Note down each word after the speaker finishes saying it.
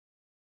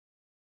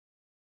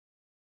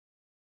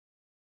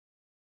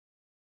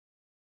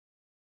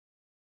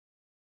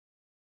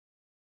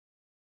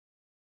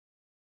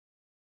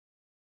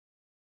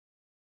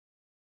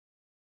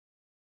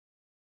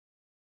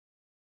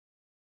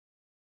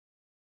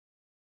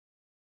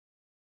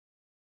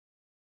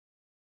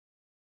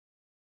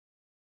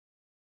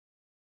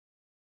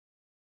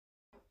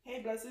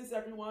Hey, blessings,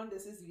 everyone.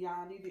 This is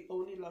Yanni, the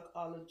only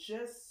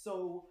luckologist.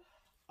 Something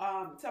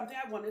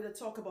I wanted to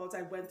talk about.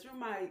 I went through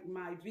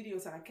my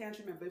videos, and I can't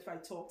remember if I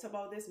talked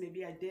about this.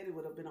 Maybe I did. It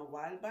would have been a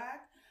while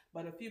back,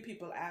 but a few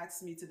people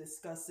asked me to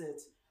discuss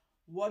it.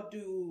 What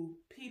do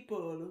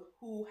people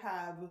who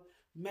have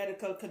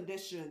medical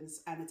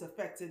conditions and it's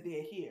affected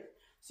their hair?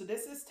 So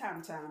this is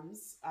Tam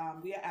Tams.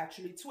 We are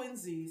actually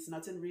twinsies,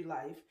 not in real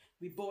life.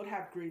 We both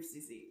have Graves'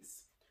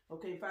 disease.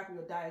 Okay, in fact, we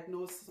were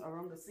diagnosed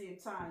around the same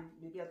time,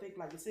 maybe I think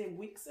like the same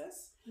weeks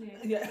as. Yeah.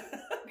 Yeah,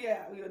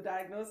 yeah, we were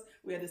diagnosed.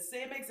 We had the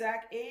same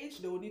exact age,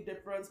 the only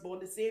difference,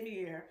 born the same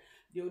year.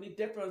 The only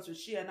difference was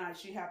she and I,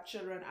 she have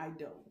children, I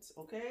don't.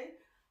 Okay,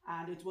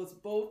 and it was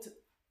both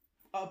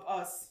of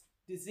us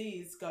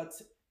disease got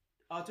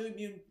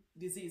autoimmune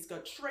disease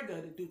got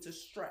triggered due to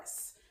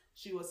stress.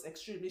 She was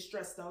extremely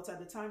stressed out at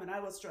the time, and I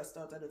was stressed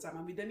out at the time,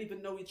 and we didn't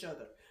even know each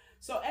other.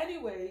 So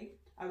anyway,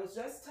 I was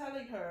just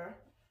telling her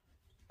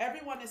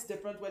everyone is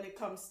different when it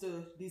comes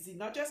to disease,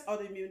 not just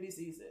autoimmune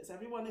diseases.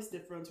 Everyone is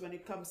different when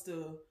it comes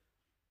to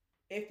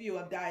if you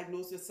are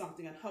diagnosed with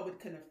something and how it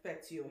can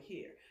affect your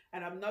hair.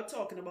 And I'm not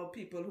talking about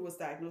people who was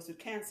diagnosed with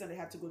cancer and they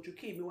had to go through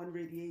chemo and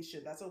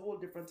radiation. That's a whole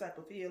different type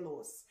of hair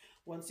loss.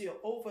 Once you're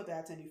over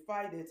that and you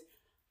fight it,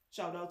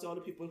 shout out to all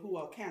the people who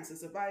are cancer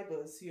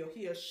survivors. Your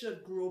hair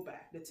should grow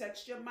back. The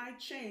texture might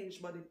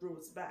change, but it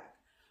grows back,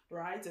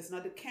 right? It's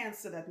not the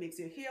cancer that makes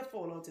your hair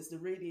fall out, it's the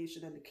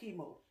radiation and the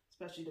chemo,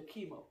 especially the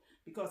chemo,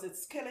 because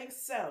it's killing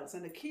cells.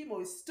 And the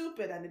chemo is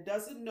stupid and it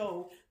doesn't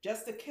know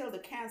just to kill the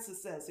cancer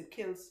cells, it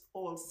kills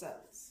all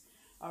cells.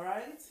 All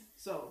right?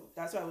 So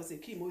that's why I would say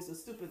chemo is a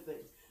stupid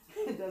thing.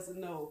 It doesn't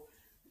know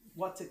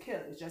what to kill.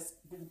 It just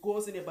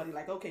goes in your body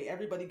like, okay,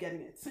 everybody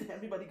getting it.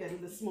 Everybody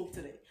getting the smoke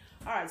today.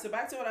 All right, so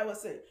back to what I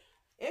was saying.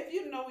 If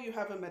you know you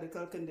have a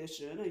medical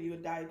condition or you're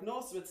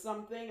diagnosed with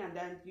something and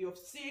then you're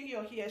seeing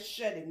your hair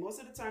shedding, most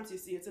of the times you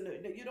see it in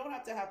the, you don't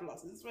have to have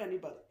losses, it's for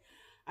anybody.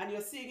 And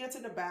you're seeing it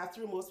in the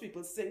bathroom, most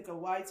people sink or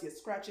white, you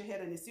scratch your head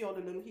and you see all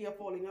the little hair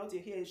falling out,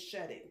 your hair is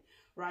shedding,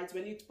 right?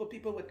 When you, for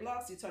people with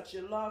locks, you touch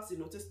your locks, you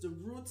notice the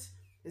root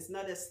is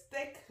not as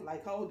thick,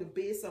 like how the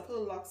base of her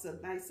locks are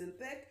nice and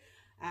thick,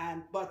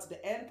 and but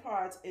the end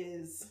part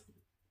is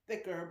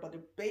thicker, but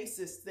the base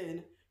is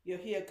thin. Your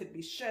hair could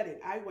be shedding.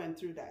 I went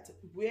through that.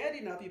 Weird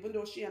enough, even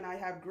though she and I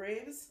have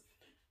graves,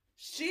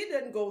 she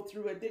didn't go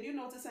through it. Did you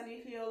notice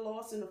any hair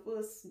loss in the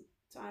first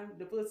time,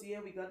 the first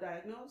year we got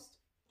diagnosed?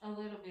 A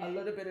little bit. A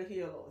little bit of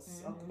hair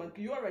loss. Mm-hmm. But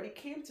you already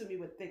came to me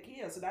with thick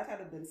hair, so that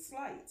had been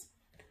slight.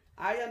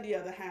 I, on the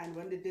other hand,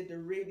 when they did the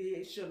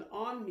radiation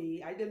on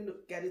me, I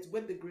didn't get it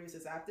with the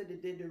graces. After they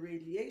did the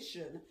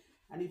radiation,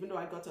 and even though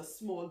I got a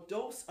small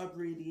dose of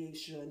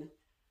radiation,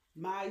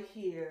 my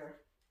hair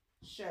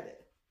shedded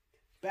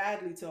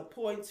badly to a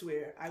point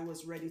where I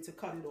was ready to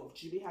cut it off.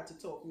 Jimmy had to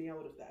talk me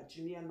out of that.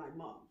 Jimmy and my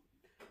mom.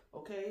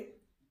 Okay?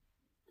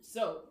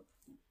 So,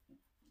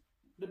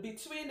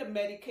 between the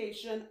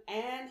medication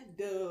and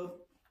the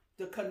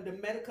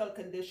medical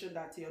condition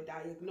that you're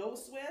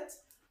diagnosed with,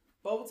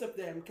 both of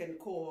them can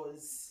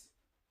cause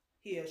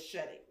hair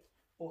shedding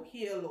or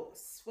hair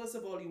loss. First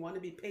of all, you want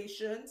to be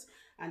patient.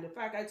 And the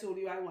fact I told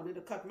you I wanted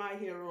to cut my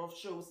hair off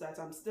shows that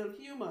I'm still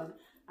human.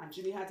 And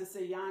Jimmy had to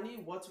say, Yanni,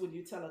 what would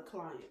you tell a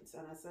client?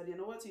 And I said, you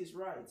know what, he's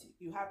right.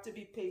 You have to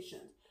be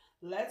patient.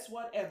 Let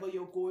whatever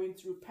you're going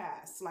through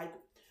pass. Like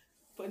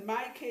in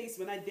my case,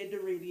 when I did the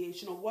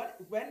radiation, or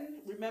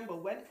remember,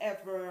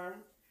 whenever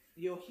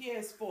your hair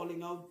is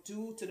falling out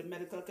due to the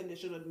medical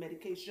condition or the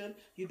medication,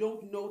 you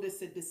don't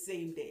notice it the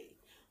same day.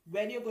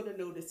 When you're going to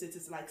notice it,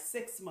 it's like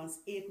 6 months,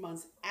 8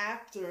 months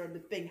after the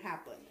thing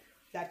happened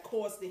that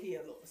caused the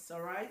hair loss.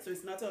 All right, so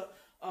it's not a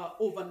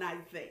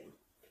overnight thing.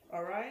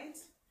 All right.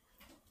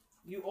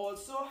 You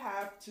also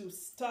have to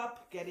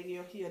stop getting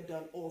your hair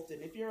done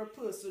often. If you're a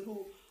person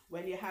who,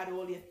 when you had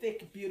all your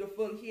thick,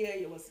 beautiful hair,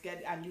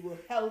 and you were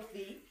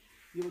healthy,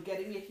 you were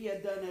getting your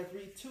hair done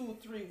every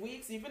 2-3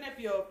 weeks. Even if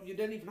you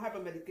didn't even have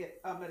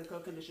a medical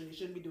condition, you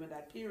shouldn't be doing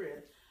that,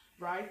 period,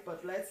 right?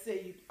 But let's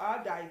say you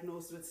are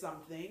diagnosed with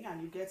something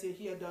and you get your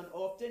hair done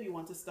often, you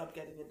want to stop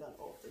getting it done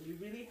often. You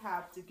really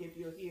have to give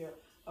your hair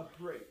a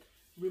break.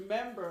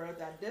 Remember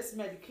that this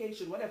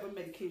medication, whatever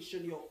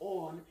medication you're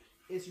on,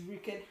 is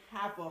wreaking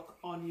havoc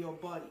on your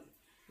body,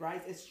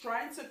 right? It's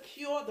trying to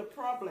cure the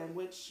problem,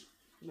 which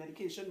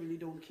medication really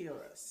don't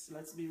cure us.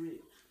 Let's be real.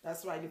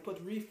 That's why they put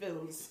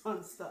refills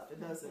on stuff.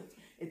 It doesn't.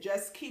 It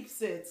just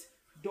keeps it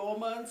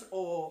dormant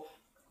or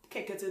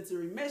kick it into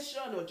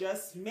remission or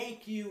just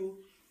make you,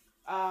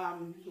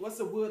 what's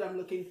the word I'm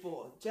looking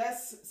for?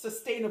 Just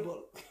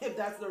sustainable, if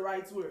that's the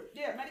right word.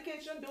 Yeah,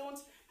 medication don't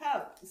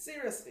help.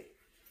 Seriously.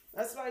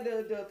 That's why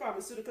the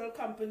pharmaceutical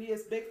company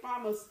is big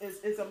pharma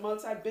is a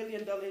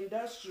multi-billion-dollar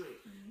industry,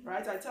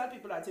 right? I tell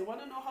people that you want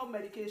to know how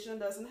medication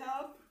doesn't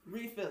help?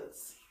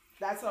 Refills.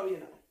 That's how you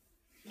know.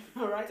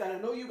 All right, and I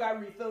know you got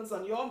refills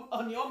on your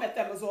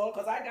methimazole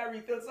because I got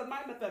refills on my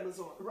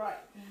methimazole, right?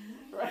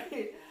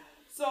 Right.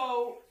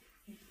 So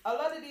a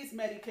lot of these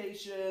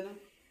medications,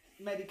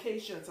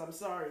 I'm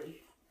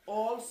sorry,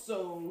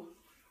 also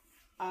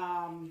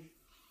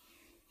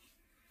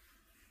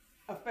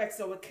affects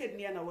our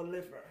kidney and our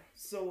liver.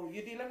 So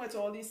you're dealing with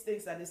all these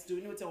things that it's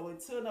doing with our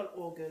internal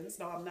organs.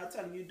 Now, I'm not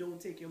telling you don't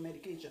take your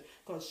medication,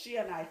 because she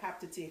and I have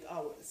to take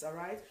ours, all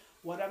right?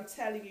 What I'm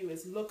telling you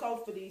is look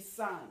out for these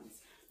signs.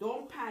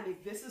 Don't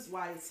panic. This is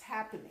why it's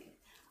happening,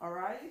 all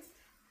right?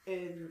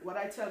 And what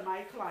I tell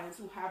my clients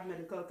who have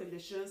medical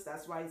conditions,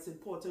 that's why it's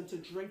important to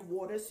drink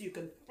water so you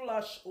can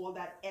flush all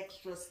that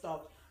extra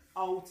stuff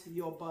out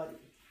your body.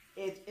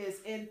 It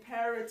is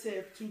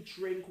imperative to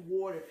drink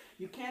water.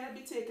 You cannot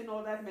be taking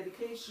all that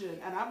medication,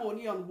 and I'm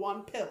only on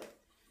one pill.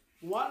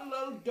 One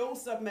little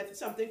dose of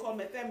something called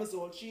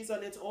methimazole. She's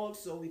on it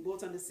also. We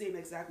both on the same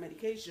exact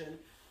medication.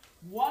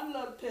 One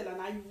little pill,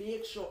 and I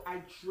make sure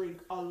I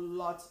drink a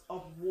lot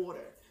of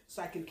water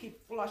so I can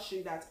keep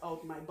flushing that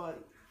out my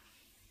body.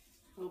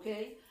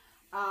 Okay?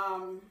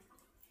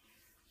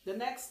 The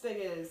next thing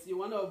is you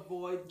want to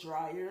avoid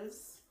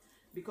dryers,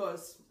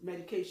 because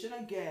medication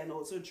again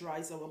also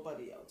dries our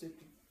body out.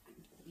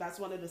 That's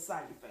one of the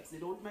side effects. They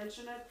don't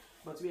mention it,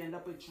 but we end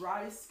up with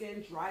dry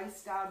skin, dry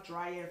scalp,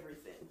 dry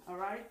everything. All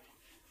right?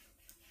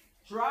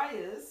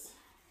 Dryers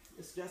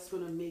is just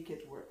going to make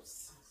it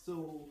worse.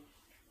 So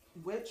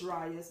with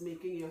dryers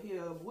making your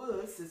hair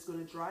worse, it's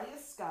going to dry your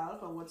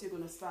scalp, and what you're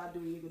going to start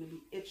doing, you're going to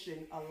be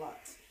itching a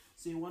lot.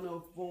 So you want to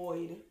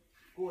avoid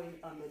going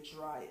under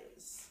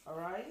dryers. All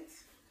right?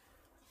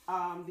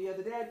 The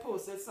other day I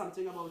posted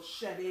something about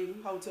shedding,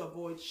 how to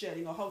avoid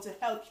shedding or how to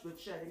help with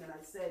shedding, and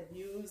I said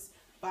use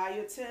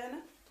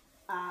biotin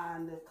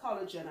and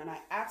collagen, and I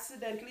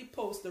accidentally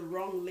posted the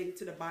wrong link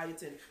to the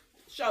biotin.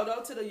 Shout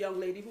out to the young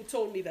lady who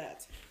told me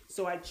that.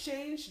 So I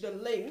changed the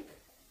link,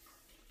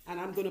 and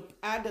I'm going to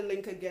add the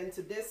link again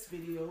to this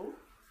video,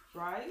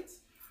 right?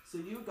 So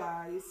you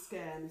guys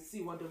can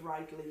see what the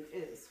right link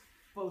is.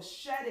 For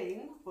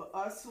shedding, for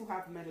us who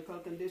have medical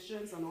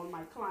conditions, and all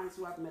my clients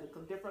who have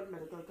different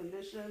medical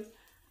conditions,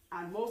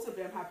 and most of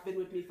them have been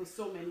with me for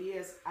so many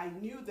years, I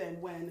knew them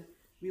when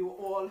we were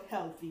all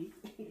healthy.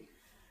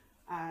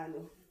 And,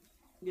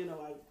 you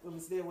know, I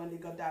was there when they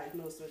got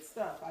diagnosed with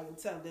stuff. I would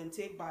tell them,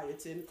 take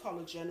biotin,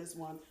 collagen is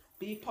one,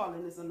 bee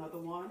pollen is another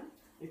one.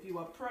 If you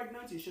are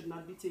pregnant, you should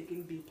not be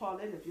taking bee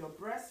pollen. If you're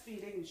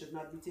breastfeeding, you should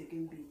not be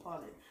taking bee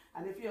pollen.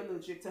 And if you're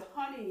allergic to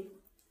honey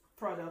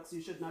products,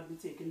 you should not be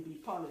taking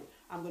bee pollen.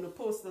 I'm going to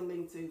post the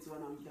link to it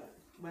when I'm done,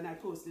 when I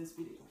post this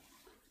video.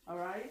 All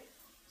right?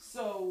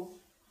 So,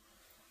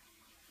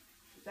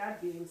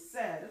 that being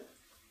said,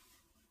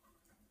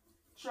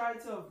 try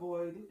to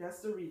avoid, that's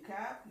the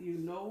recap. You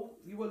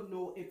will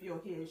know if your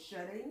hair is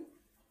shedding.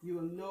 You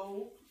will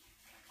know,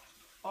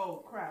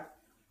 oh crap,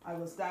 I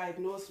was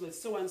diagnosed with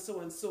so and so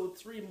and so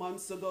 3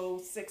 months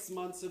ago, 6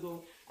 months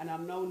ago, and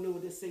I'm now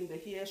noticing the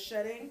hair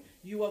shedding.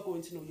 You are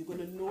going to know. You're going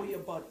to know your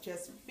body.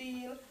 Just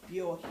feel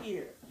your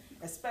hair.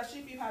 Especially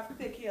if you have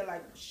thick hair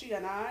like she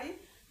and I,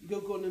 you're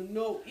going to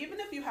know.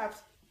 Even if you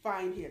have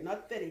fine hair,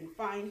 not thinning,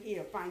 fine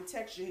hair, fine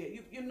texture hair,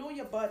 you know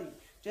your body.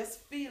 Just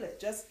feel it.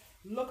 Just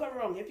look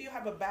around. If you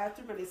have a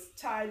bathroom and it's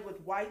tiled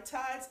with white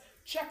tiles,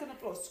 check on the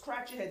floor.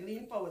 Scratch your head.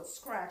 Lean forward.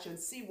 Scratch and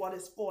see what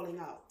is falling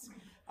out.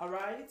 All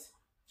right?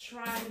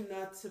 Try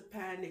not to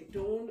panic.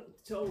 Don't,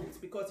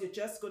 because you're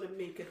just going to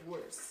make it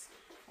worse.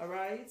 All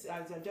right?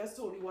 As I just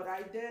told you what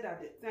I did.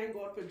 Thank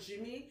God for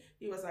Jimmy.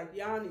 He was like,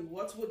 Yanni,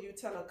 what would you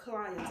tell a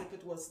client if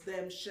it was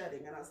them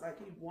shedding? And I was like,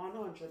 he's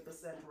 100%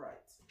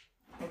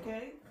 right.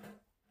 Okay?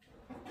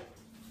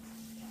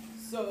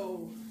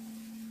 So,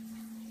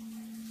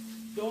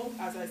 don't,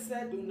 as I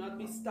said, do not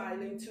be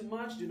styling too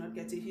much. Do not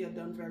get your hair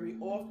done very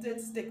often.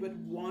 Stick with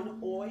one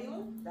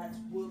oil that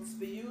works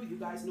for you. You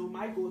guys know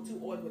my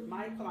go-to oil with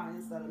my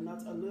clients that are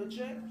not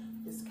allergic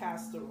is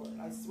castor oil.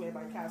 I swear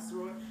by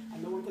castor oil,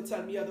 and no one could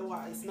tell me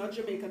otherwise. Not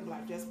Jamaican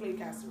black, just plain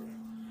castor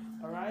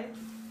oil. All right?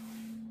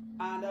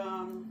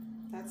 And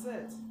that's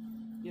it.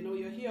 You know,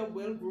 your hair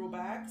will grow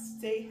back.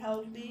 Stay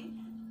healthy.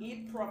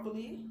 Eat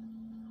properly.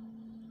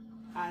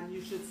 And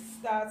you should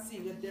start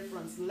seeing a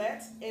difference.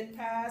 Let it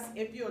pass.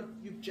 If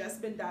you've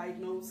just been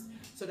diagnosed,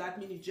 so that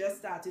means you just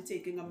started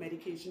taking a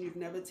medication you've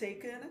never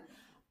taken.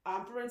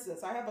 For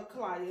instance, I have a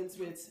client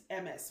with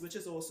MS, which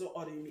is also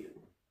autoimmune.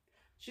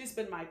 She's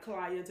been my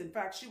client. In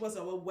fact, she was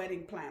our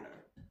wedding planner.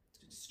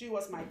 She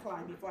was my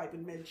client before I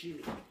even met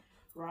Jimmy,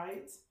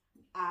 right?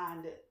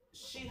 And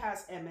she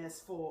has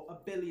MS for 1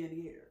 billion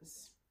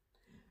years.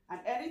 And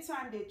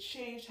anytime they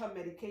changed her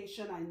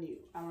medication, I knew.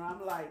 And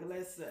I'm like,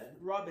 listen,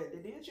 Robin,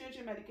 did you change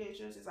your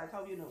medication? She's like,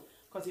 how do you know?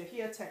 Because your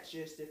hair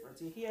texture is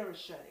different. Your hair is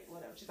shedding,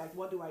 whatever. She's like,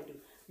 what do I do?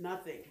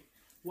 Nothing.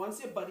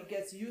 Once your body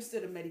gets used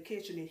to the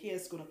medication, your hair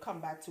is going to come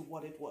back to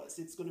what it was.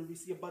 It's going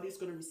to your body's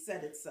going to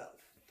reset itself.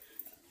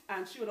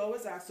 And she would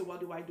always ask, so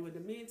what do I do in the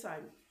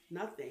meantime?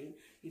 Nothing.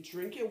 You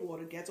drink your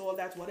water, get all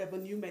that, whatever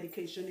new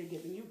medication they're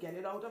giving you, get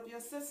it out of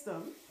your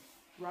system,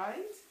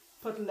 right?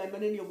 Put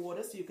lemon in your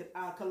water so you can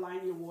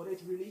alkaline your water.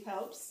 It really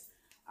helps.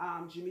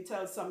 Jimmy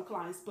tells some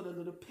clients put a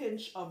little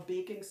pinch of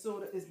baking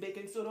soda. Is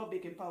baking soda or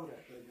baking powder?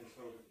 Baking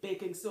soda.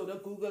 Baking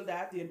soda. Google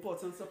that. The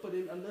importance of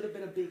putting a little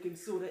bit of baking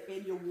soda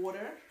in your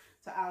water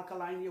to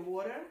alkaline your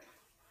water.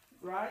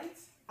 Right?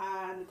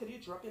 And could you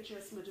drop your chair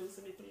smidgen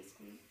to me, please?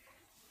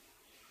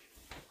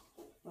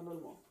 A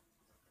little more.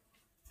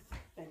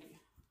 Thank you.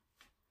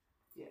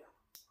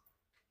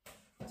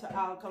 Yeah. To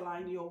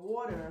alkaline your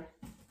water.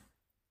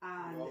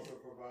 And you also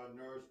provide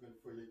nourishment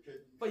for your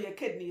kidneys. For your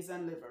kidneys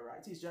and liver,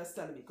 right? He's just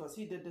telling me because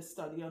he did the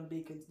study on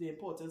baking, the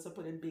importance of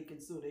putting baking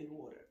soda in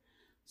water.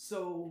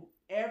 So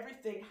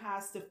everything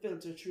has to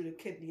filter through the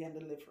kidney and the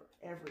liver.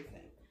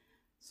 Everything.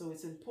 So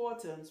it's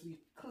important we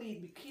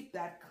keep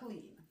that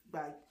clean.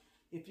 Like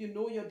if you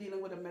know you're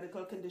dealing with a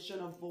medical condition,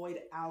 avoid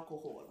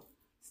alcohol.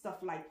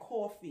 Stuff like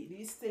coffee.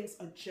 These things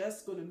are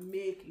just going to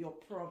make your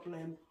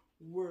problem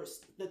worse.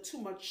 The too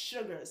much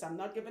sugars. I'm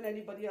not giving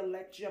anybody a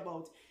lecture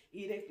about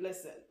eating.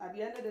 Listen, at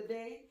the end of the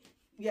day,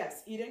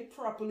 yes, eating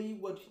properly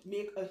would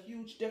make a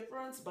huge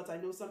difference, but I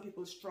know some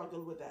people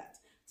struggle with that.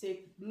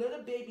 Take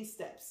little baby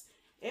steps.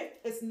 If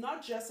it's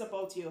not just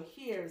about your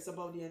hair, it's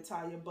about the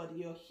entire body.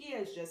 Your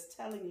hair is just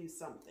telling you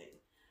something.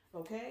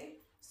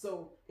 Okay?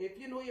 So if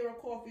you know you're a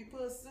coffee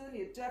person,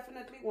 you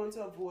definitely want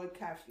to avoid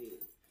caffeine.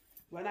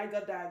 When I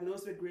got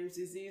diagnosed with Graves'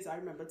 disease, I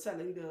remember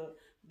telling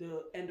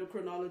the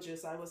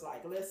endocrinologist, I was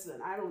like, listen,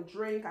 I don't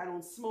drink, I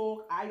don't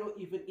smoke, I don't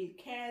even eat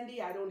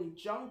candy, I don't eat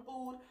junk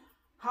food.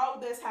 How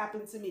this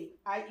happened to me?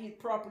 I eat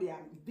properly,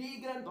 I'm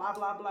vegan, blah,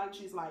 blah, blah. And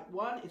she's like,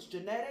 one, it's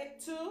genetic.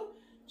 Two,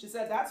 she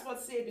said, that's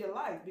what saved your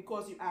life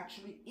because you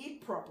actually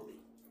eat properly.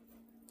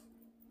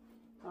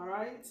 All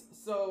right,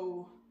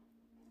 so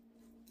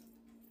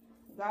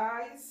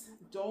guys,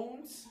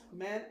 don't,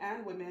 men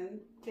and women,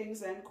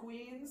 kings and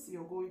queens,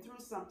 you're going through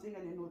something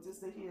and you notice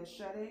the hair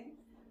shedding.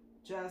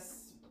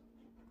 Just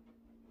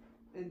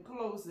in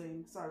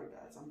closing, sorry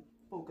guys, I'm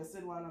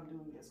focusing while I'm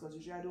doing this because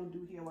usually I don't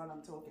do hair while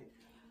I'm talking.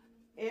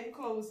 In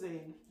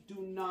closing,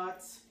 do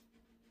not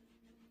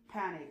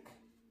panic.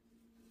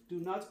 Do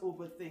not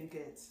overthink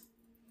it.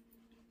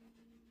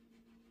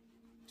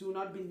 Do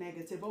not be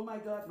negative. Oh my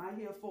God, my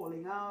hair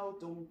falling out.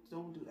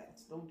 Don't do that.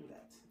 Don't do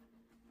that.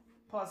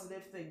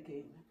 Positive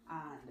thinking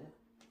and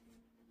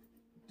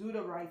do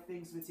the right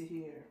things with your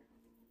hair.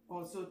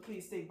 Also,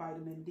 please take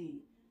vitamin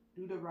D.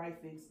 Do the right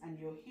things and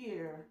your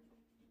hair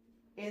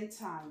in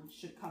time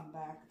should come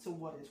back to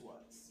what it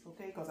was.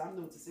 Okay? Because I'm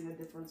noticing a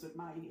difference with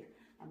my hair.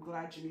 I'm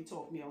glad Jimmy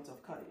talked me out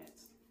of cutting it.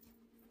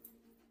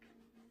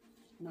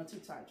 Not too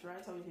tight,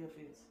 right? How your hair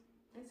feels?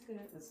 It's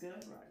good. It's good?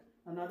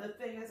 Right. Another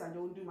thing is I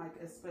don't do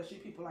especially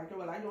people like her,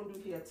 well, I don't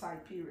do hair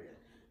tight, period.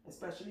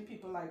 Especially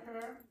people like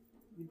her,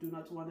 you do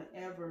not want to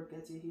ever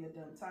get your hair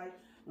done tight,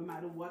 no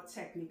matter what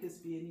technique is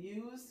being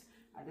used.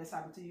 I just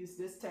happen to use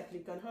this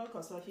technique on her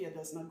because her hair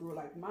does not grow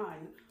like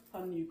mine.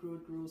 Her new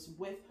growth grows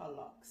with her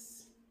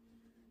locks.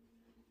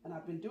 And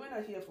I've been doing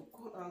her hair for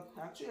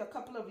actually a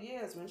couple of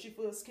years. When she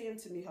first came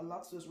to me, her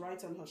locks was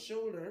right on her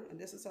shoulder, and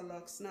this is her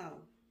locks now.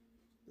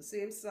 The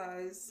same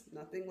size,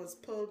 nothing was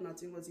pulled,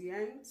 nothing was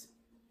yanked.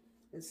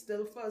 It's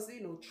still fuzzy,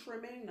 no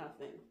trimming,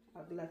 nothing.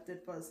 I've left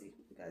it fuzzy.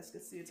 You guys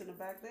can see it in the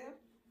back there.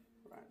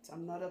 Right,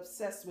 I'm not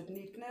obsessed with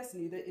neatness,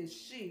 neither is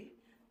she.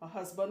 Her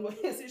husband was,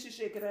 you see she's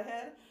shaking her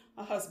head?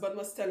 Her husband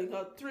was telling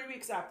her 3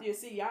 weeks after you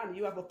see Yanni,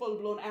 you have a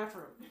full-blown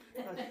afro.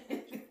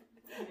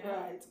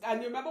 Right.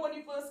 And you remember when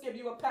you first came,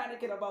 you were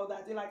panicking about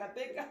that. You're like, I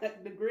think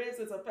the grace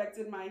is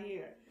affecting my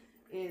hair.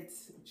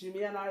 It's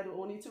Jimmy and I, the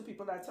only two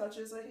people that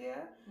touches her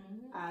hair.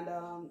 Mm-hmm.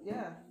 And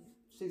yeah,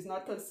 she's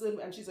not concerned,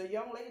 and she's a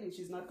young lady.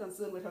 She's not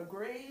concerned with her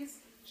grays.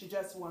 She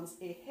just wants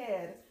a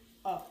head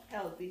of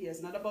healthy hair.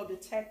 It's not about the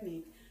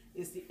technique.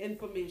 It's the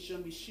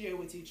information we share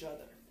with each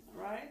other.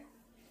 All right?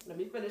 Let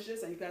me finish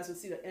this and you guys will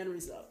see the end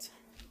result.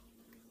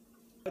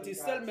 But you're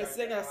still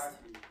missing us.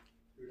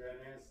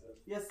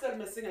 You're still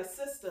missing a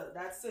sister.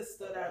 That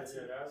sister that's the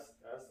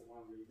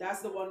one.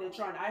 That's the one they're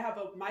trying. I have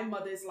my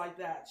mother is like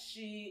that.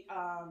 She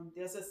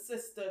there's a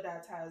sister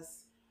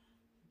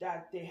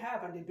that they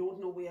have and they don't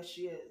know where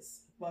she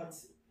is. But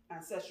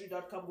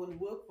Ancestry.com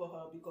wouldn't work for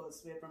her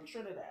because we're from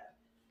Trinidad.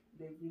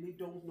 They really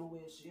don't know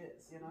where she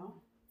is, you know?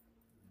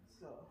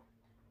 So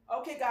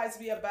okay guys,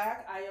 we are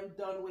back. I am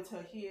done with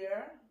her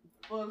hair.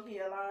 Full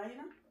hairline.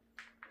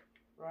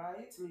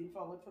 Right, lean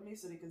forward for me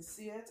so they can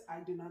see it.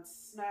 I do not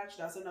snatch.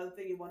 That's another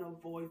thing you want to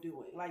avoid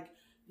doing. Like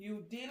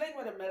you dealing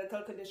with a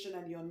medical condition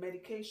and you're on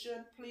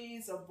medication,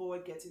 please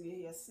avoid getting your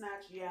hair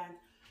snatched, yanked.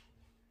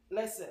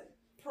 Listen,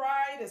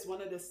 pride is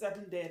one of the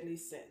 7 deadly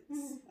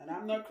sins. And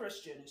I'm not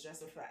Christian, it's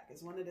just a fact.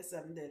 It's one of the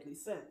 7 deadly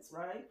sins,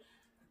 right?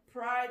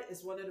 Pride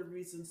is one of the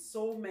reasons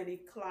so many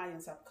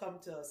clients have come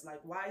to us. Like,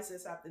 why is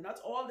this happening? Not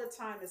all the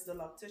time it's the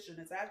loctician.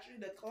 It's actually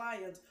the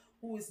client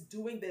who is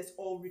doing this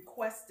or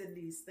requesting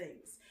these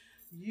things.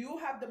 You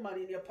have the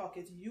money in your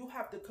pocket. You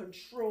have the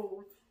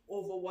control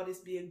over what is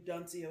being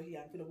done to your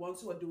hair. And for the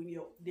ones who are doing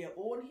their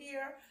own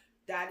hair,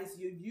 that is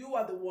you. You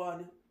are the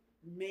one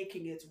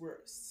making it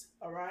worse.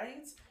 All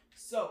right?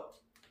 So,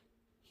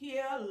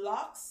 hair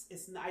locks,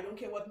 I don't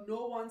care what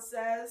no one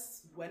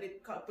says. When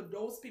it comes for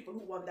those people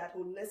who want that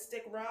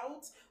holistic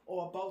route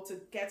or about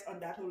to get on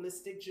that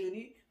holistic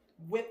journey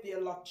with their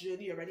lock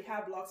journey, you already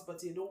have locks,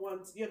 but you don't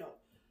want,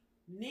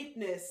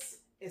 neatness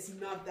is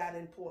not that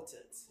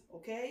important.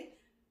 Okay?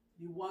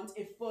 You want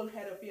a full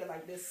head of hair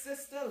like this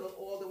sister. Look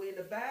all the way in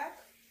the back.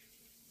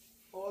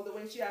 all the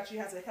way. She actually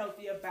has a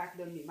healthier back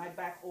than me. My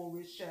back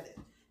always shedded.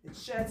 It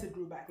sheds, it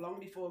grew back long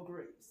before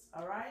grace.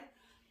 All right?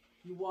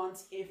 You want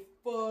a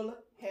full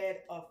head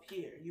of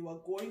hair. You are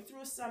going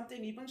through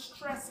something, even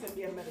stress can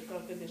be a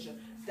medical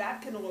condition.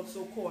 That can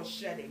also cause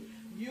shedding.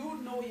 You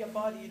know your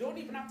body. You don't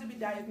even have to be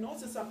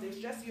diagnosed with something. It's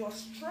just you're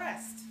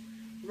stressed,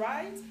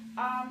 right?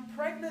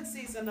 Pregnancy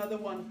is another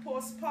one.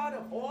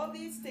 Postpartum. All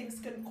these things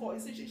can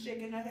cause, see she's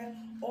shaking her head,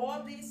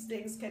 all these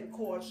things can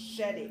cause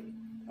shedding.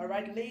 All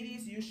right,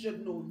 ladies, you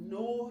should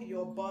know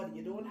your body.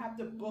 You don't have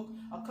to book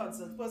a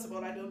consult. First of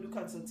all, I don't do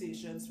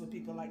consultations for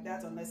people like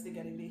that unless they're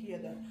getting their hair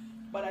done.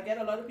 But I get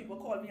a lot of people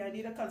call me, I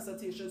need a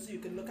consultation so you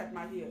can look at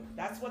my hair.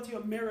 That's what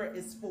your mirror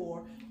is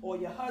for, or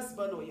your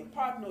husband, or your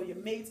partner, or your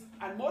mate.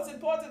 And most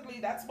importantly,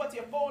 that's what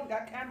your phone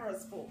got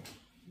cameras for.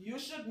 You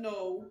should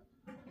know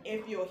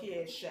if your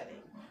hair is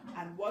shedding.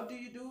 And what do?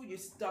 You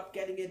stop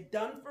getting it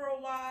done for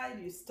a while.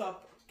 You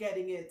stop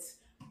getting it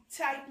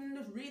tightened,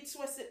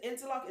 retwisted,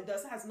 interlock. It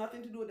has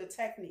nothing to do with the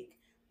technique.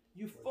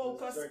 You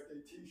focus. Check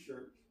the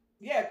t-shirts.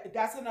 Yeah,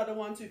 that's another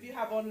one too. If you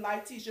have on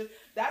light t-shirts,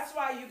 that's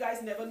why you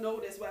guys never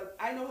notice. Well,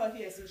 I know her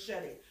hair isn't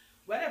shedding.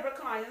 Whenever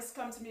clients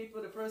come to me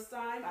for the first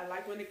time, I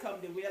like when they come,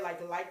 they wear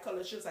like light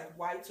color shirts, like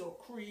white or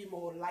cream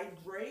or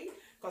light gray,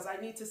 because I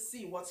need to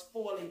see what's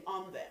falling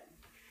on them.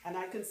 And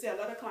I can see a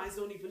lot of clients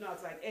don't even know.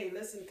 It's like, hey,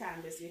 listen,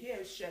 Candace, your hair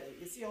is shedding.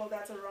 You see all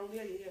that around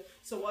there? Your hair.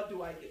 So what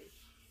do I do?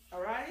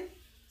 All right?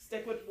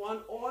 Stick with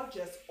one oil.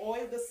 Just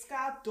oil the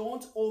scalp.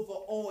 Don't over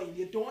oil.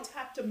 You don't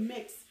have to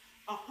mix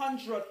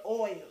 100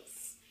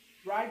 oils.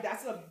 Right?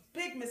 That's a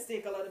big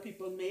mistake a lot of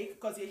people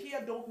make, because your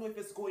hair don't know if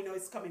it's going or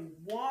it's coming.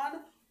 One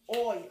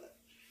oil.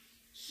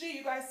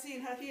 You guys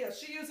seen her hair.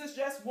 She uses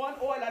just one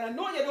oil, and I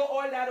know you don't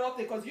oil that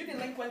often because you're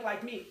delinquent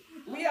like me.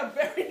 We are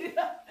very,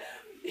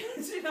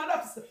 she's not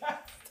obsessed.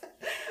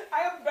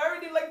 I am very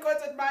delinquent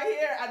with my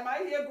hair, and my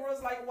hair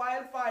grows like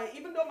wildfire.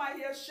 Even though my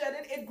hair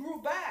shedded, it grew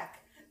back.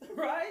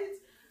 Right?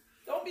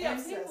 Don't be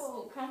obsessed.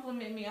 People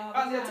compliment me all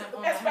the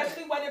time.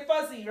 Especially when it's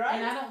fuzzy, right?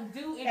 And I don't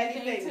do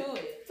anything to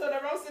it. So the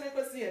roasting it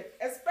was here.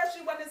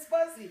 Especially when it's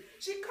fuzzy.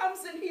 She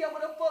comes in here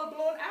with a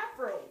full-blown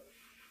afro.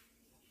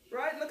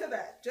 Right? Look at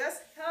that.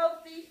 Just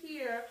healthy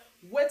hair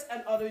with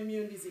an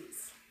autoimmune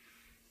disease.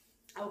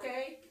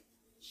 Okay?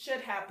 Shit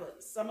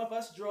happens. Some of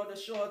us draw the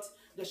short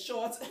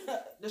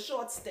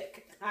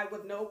stick. I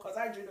would know because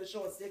I drew the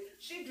short stick.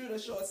 She drew the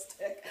short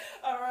stick.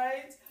 All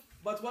right?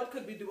 But what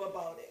could we do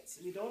about it?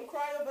 We don't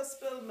cry over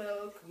spilled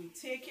milk. We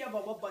take care of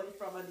our body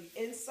from on the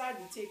inside.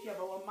 We take care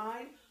of our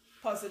mind.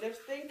 Positive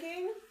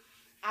thinking.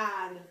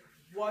 And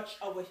watch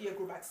our hair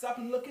grow back. Stop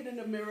looking in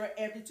the mirror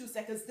every 2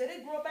 seconds. Did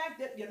it grow back?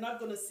 You're not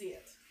going to see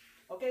it.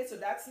 Okay, so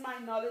that's my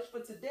knowledge for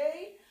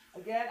today.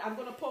 Again, I'm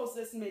going to post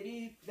this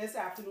maybe this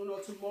afternoon or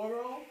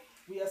tomorrow.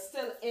 We are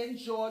still in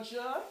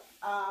Georgia.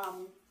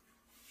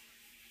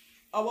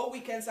 Our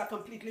weekends are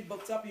completely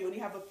booked up. We only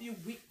have a few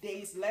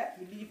weekdays left.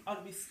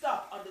 We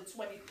start on the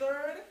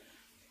 23rd.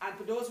 And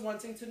for those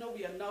wanting to know,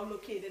 we are now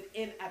located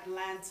in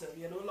Atlanta.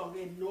 We are no longer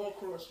in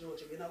Norcross,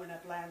 Georgia. We're now in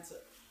Atlanta.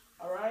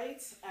 All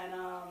right?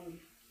 And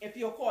if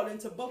you're calling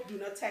to book, do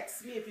not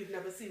text me if you've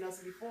never seen us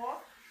before.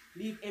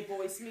 Leave a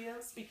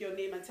voicemail. Speak your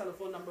name and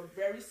telephone number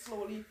very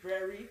slowly,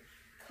 very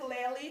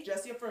clearly.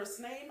 Just your first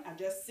name, and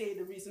just say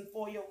the reason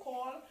for your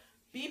call.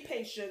 Be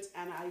patient,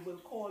 and I will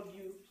call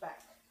you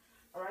back.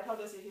 All right, how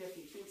does your hair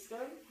feel? Feels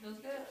good? Feels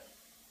good.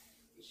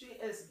 She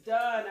is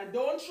done. And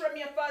don't trim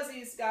your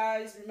fuzzies,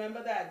 guys.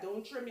 Remember that.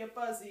 Don't trim your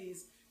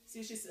fuzzies.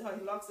 See, her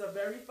locks are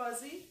very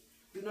fuzzy.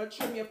 Do not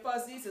trim your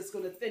fuzzies. It's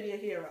going to thin your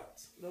hair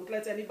out. Don't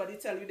let anybody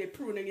tell you they're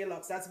pruning your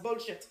locks. That's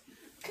bullshit.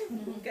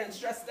 Can't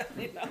stress that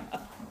enough.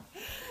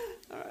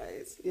 All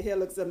right. Your hair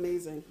looks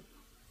amazing.